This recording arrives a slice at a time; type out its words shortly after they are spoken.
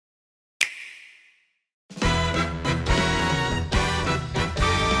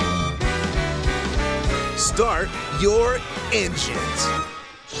Start your engines.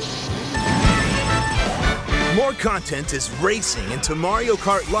 More content is racing into Mario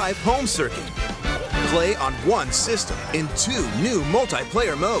Kart Live Home Circuit. Play on one system in 2 new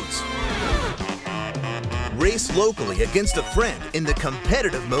multiplayer modes. Race locally against a friend in the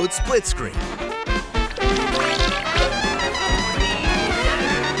competitive mode split screen.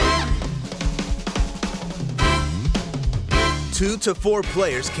 Two to 4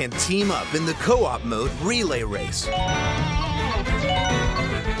 players can team up in the co-op mode relay race.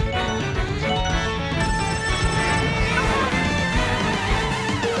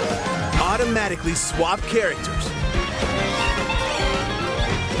 Automatically swap characters.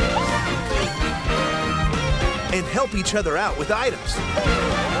 And help each other out with items.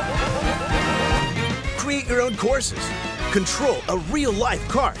 Create your own courses, control a real-life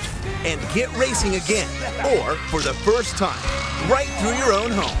kart, and get racing again, or for the first time, right through your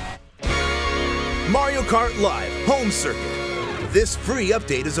own home. Mario Kart Live Home Circuit. This free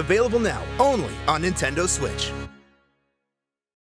update is available now only on Nintendo Switch.